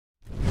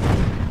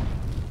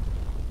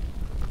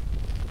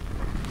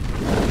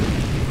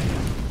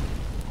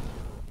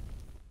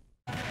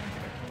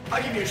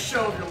I'll give you a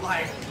show of your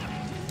life.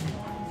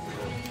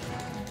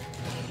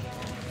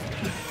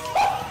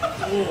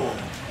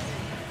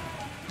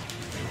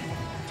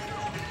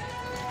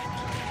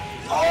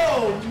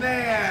 Oh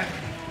man!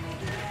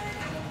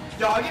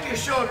 Yo, I'll give you a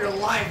show of your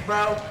life,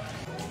 bro.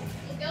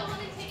 Go home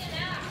and take a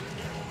nap.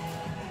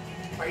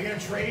 Are you gonna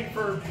trade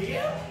for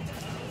PM?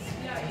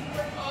 Yeah, you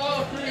work.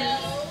 Oh, No.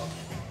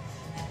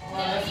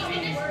 No, you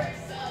finished work,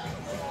 so.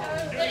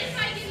 What if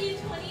I give you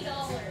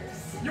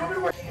 $20? You want me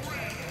to work?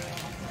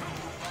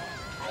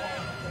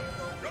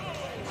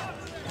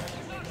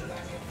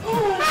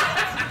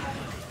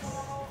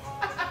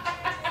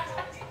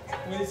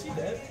 Wait, is he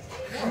dead?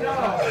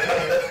 No.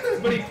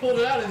 But he pulled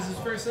it out as his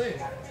first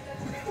save.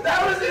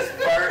 That was his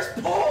first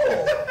pull!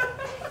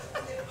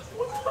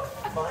 What the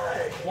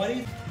fuck? Why do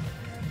you...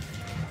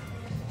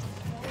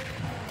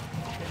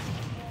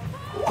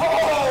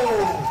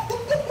 Whoa!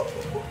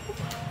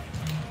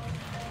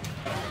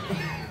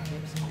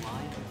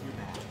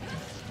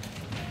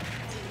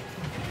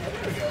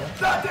 There we go.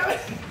 God damn it!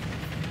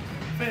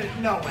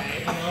 No way.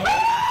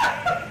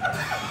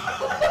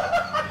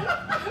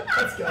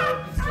 Let's go.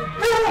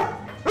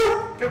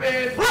 Come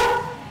in.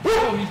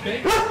 Oh, he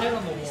banged his head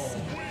on the wall.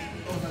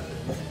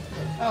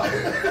 Oh.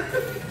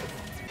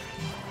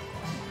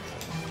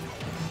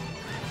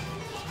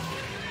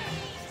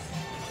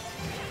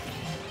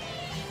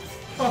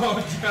 Oh, no.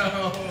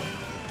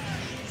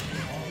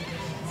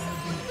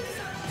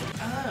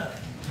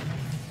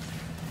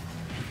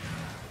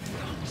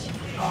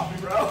 Off me,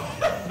 bro.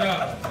 No.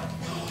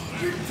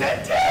 You're dead,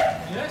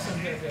 dead? Yes, I'm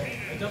dead.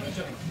 I double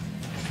jump.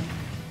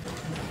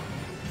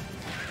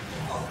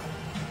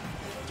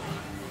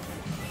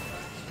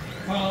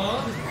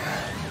 Huh?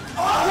 Oh!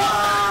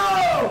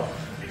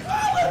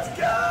 Oh, let's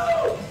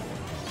go!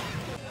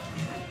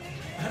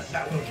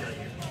 That will kill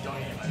you. Don't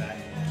aim by that.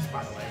 Just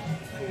by the way.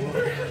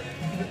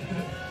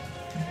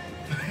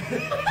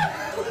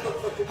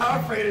 How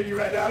afraid are you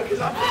right now? Because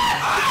I'm. Oh,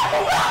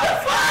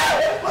 let's go!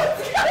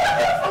 Let's go!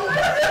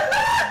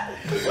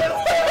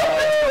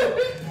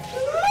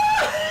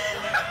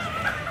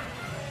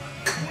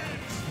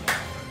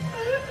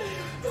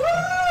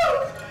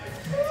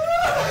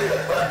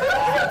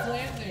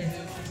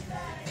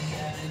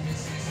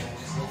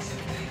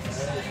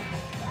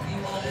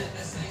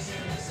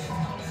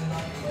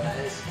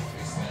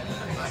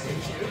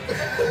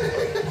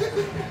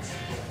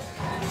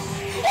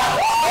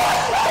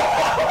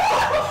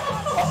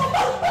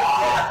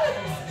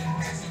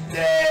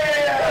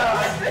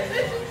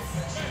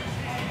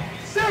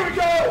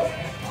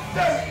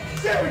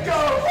 There we go!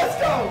 Let's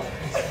go!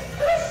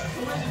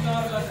 Someone's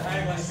not about to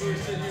act like you were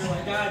sitting here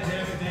like, God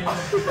damn it, David.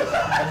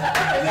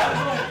 And that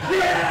was like,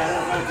 yeah!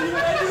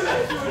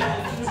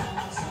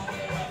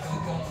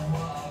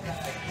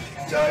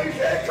 Joe, you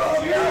can't call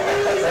me out!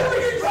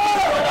 Oh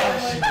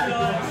my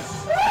God.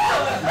 You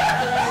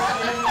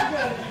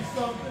gotta do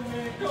something,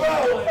 man. Come on.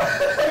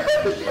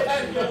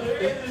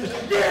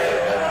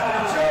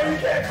 Yeah! Joe, you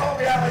can't call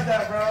me out like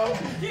that, bro!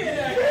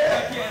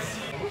 Yeah, I can't see.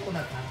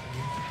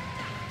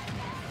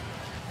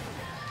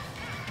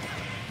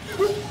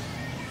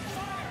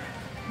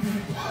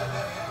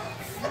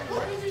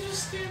 Why did you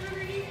just stand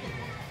underneath him?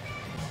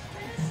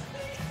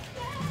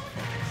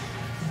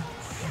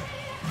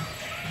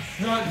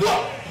 No.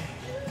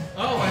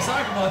 Oh, my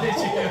soccer ball did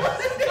you?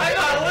 I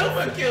thought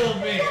Lupa killed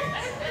me.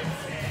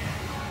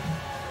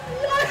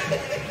 What?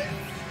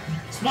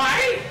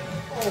 Smite?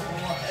 Oh,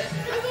 what?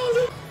 I thought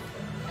Lupa.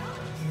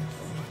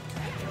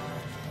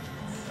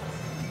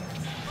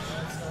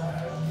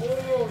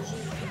 Whoa,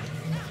 shit.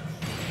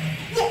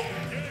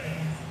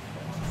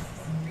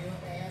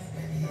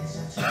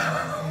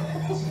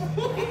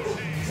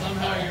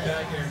 Somehow your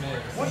back air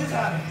missed. What just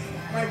happened?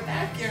 My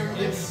back air Its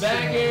missed.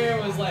 back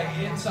air was like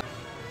inside.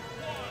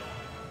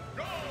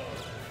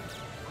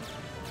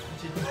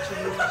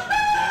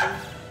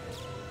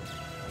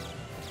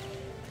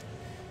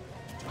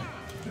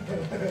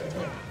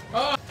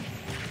 Oh!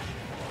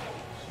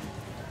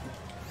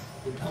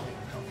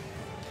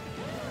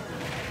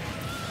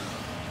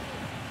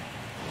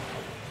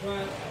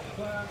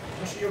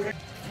 Is she okay?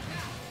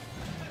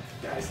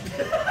 Guys.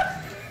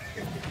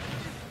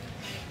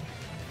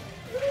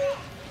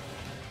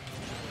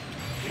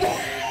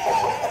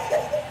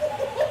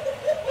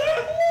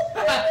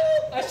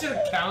 I should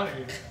have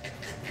countered.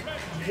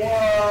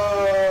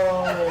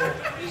 Whoa!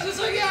 He's just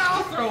like, yeah,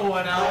 I'll throw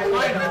one out. I'm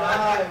Why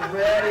not? not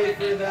ready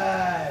for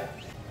that.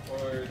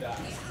 Or die.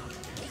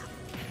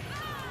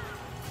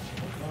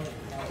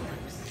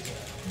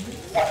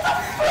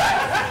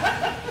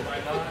 Why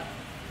not?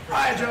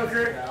 Alright,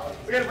 Joker.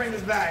 We gotta bring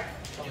this back.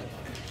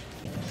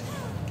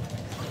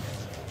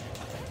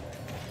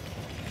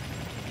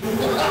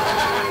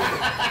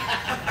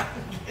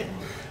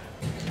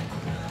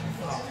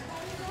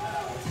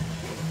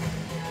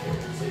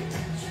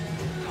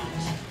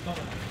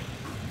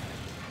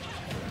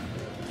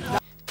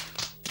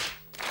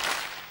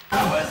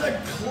 That was a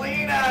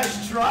clean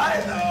ass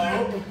try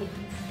though.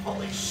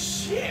 Holy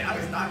shit, I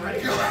was not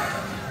ready for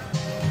that.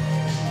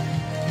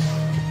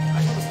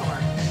 I want to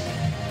start.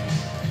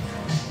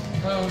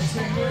 Oh,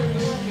 Timber,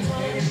 Luke, and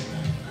Dave.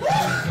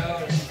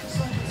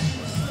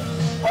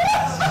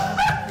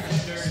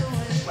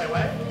 Wait,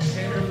 what?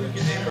 Tanner, Luke,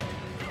 and Dave.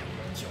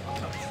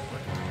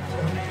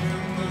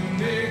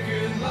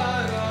 Naked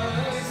light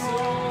I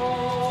saw.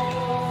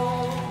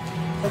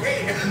 Okay.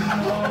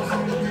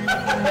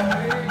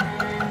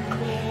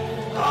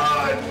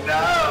 Oh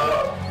no!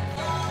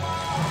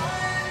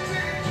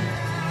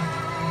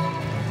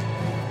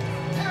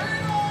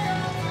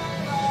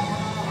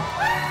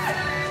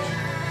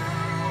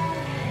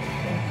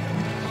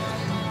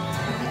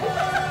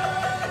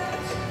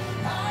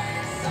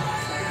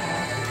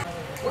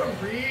 What a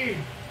read!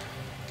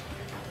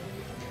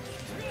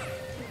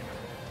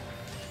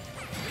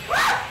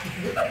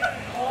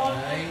 Oh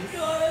my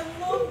god, I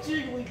love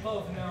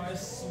Jigglypuff now, I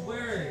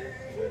swear.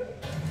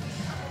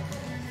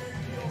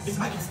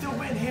 I can still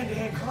win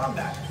hand-to-hand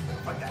combat.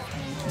 Fuck that.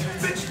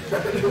 Bitch!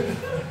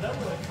 That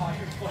would have caught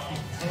your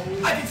fucking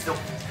toes. I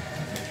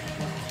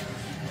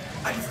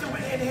can still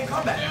win hand-to-hand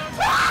combat.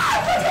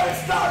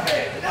 Ah! Stop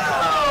it! No!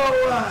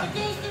 It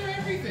goes through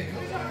everything.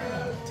 What are you talking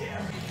about?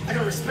 Damn. I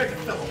gotta respect a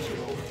fellow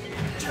hero.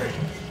 Jerry,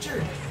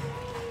 Jerry.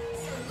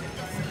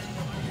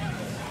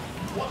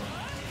 What?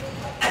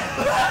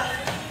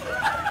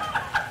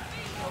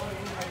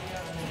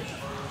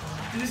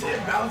 Did you see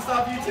it bounce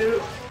off you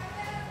too?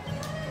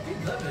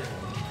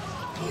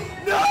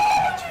 No!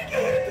 How'd you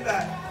get hit into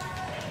that?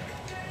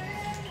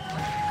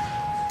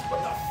 What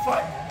the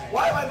fuck?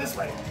 Why am I this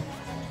way?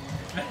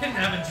 I didn't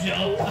have a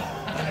jump.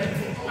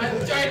 I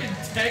tried to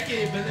tech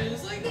it, but then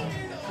it's like, no,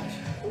 you're not.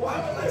 Why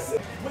am I this?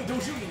 Wait,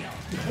 don't shoot me now.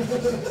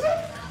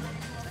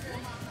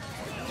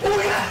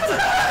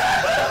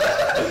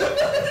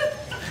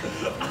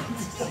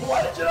 Why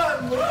did you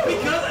not move?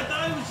 Because I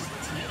thought it was just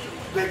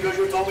Because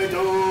you told me to!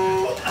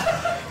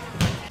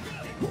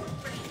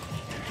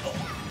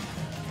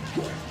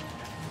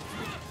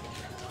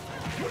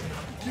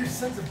 You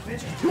sons of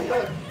bitches!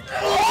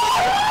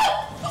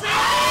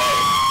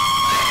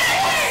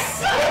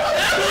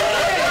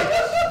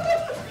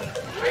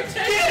 I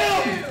tagged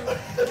you!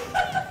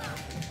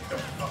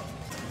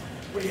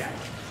 Where you at?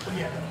 Where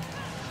you at? I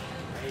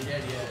ain't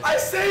dead yet. I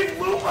saved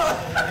Luma!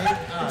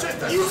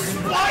 Just a you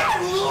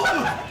spiked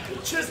Luma!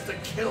 Just a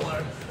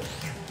killer.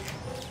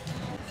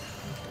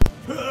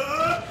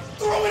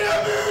 Throw it at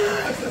me!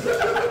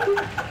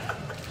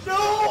 No!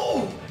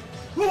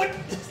 What?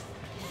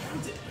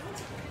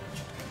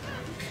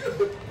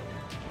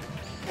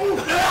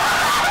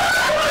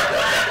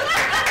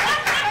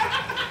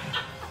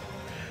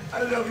 I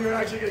don't know if you're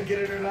actually gonna get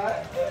it or not.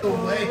 No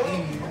way.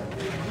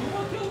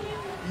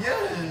 Yes.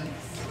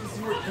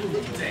 You were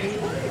dang.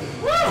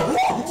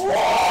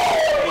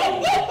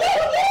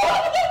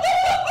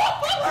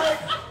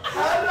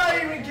 How did I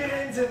even get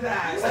into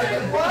that?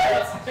 Like,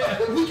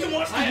 what? We can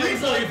watch the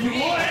replay if you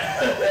want.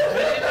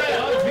 Didn't I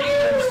unbeat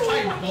and just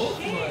fight both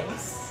of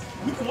us?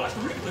 We can watch the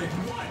replay if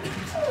you want.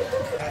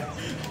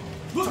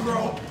 Look,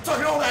 bro,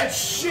 talking all that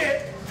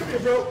shit. Come here,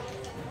 bro.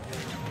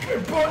 Come here,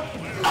 bro.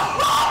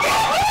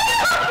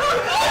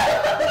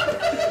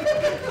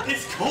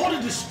 It's called a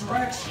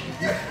distraction.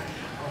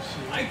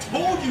 I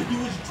told you he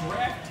was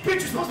drafted. Bitch,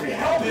 you're supposed to be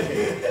helping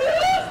me.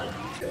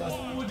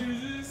 Oh, we'll do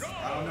this. I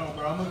don't know,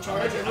 bro. I'm gonna try.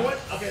 Alright, everyone.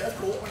 Okay, that's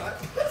cool. We're not.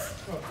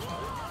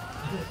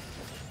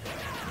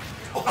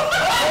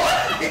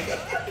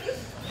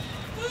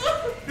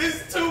 This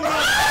is too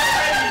much.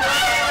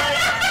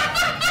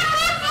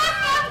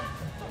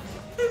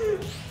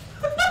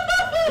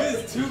 This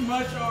is too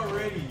much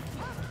already.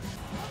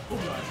 Oh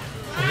god.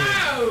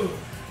 Ow!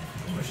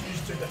 You should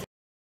just take that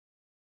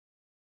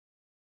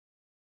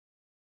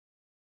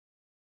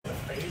in the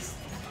face.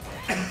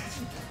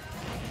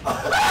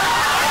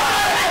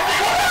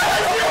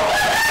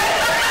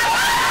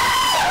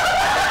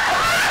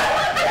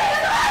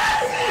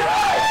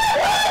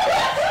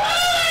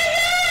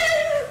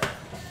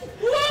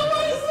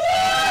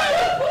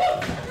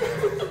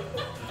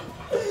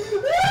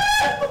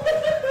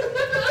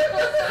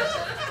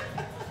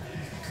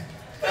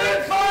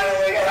 It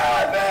finally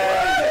happened!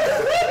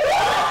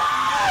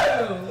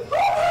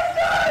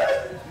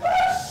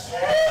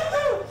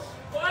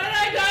 Why did I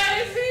die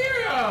as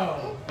zero?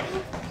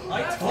 I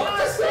That's told not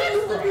you.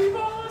 supposed to be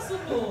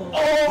possible.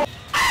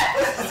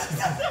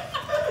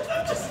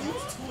 Just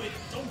used to it.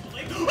 Don't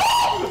blame me.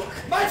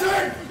 My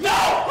turn! No!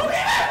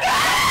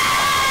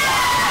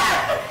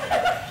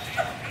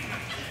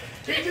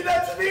 He did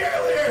that to me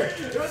earlier!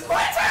 It was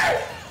my turn!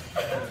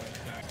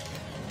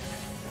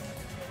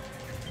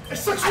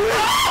 It's such weird!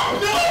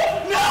 No!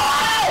 No!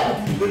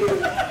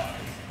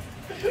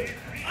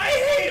 I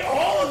hate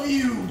all of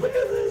you! Look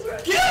at this,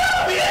 right? Get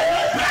out of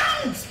here!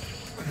 Bounce!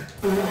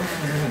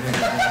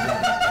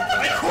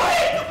 I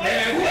quit!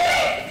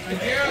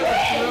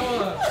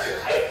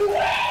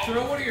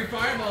 Throw one of your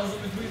fireballs in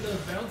between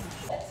those bounces.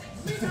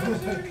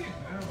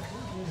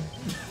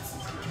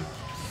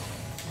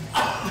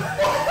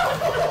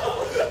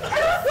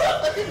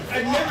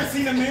 I've never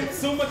seen a man with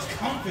so much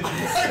confidence.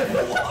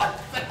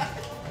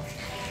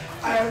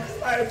 I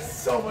have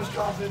so much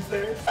confidence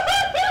there.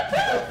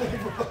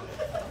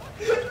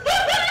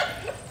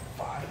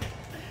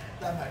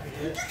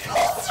 How did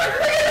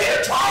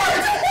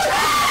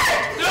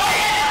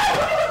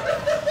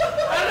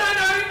I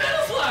not hit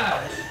Metal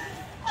Slash?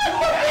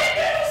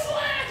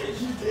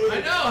 I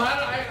know, how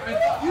did I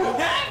thought you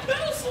had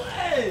Metal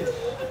Slash!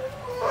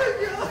 Oh my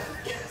god!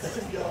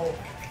 Yo,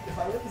 if I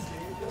win this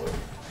game, yo.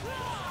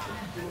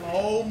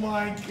 Oh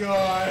my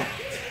god.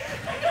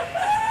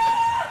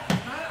 I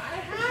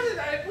had it,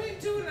 I went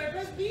to it and I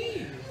pressed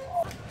B.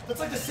 That's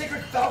like the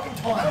sacred Falcon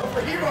taunt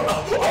over Hero.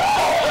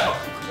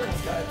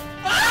 Almost got it.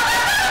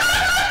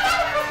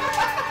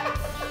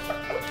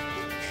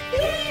 What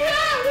do you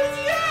have? What's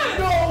he at?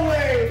 No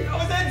way!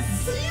 Oh, that's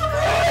 0!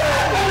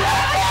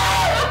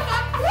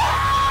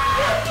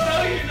 No,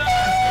 you're not.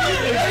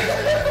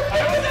 I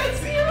was at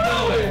 0!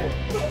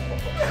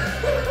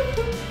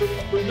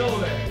 No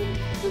way.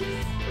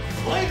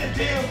 Play the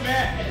damn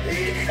match.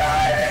 He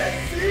got it!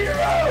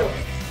 0!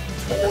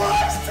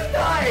 Twice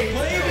tonight!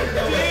 Play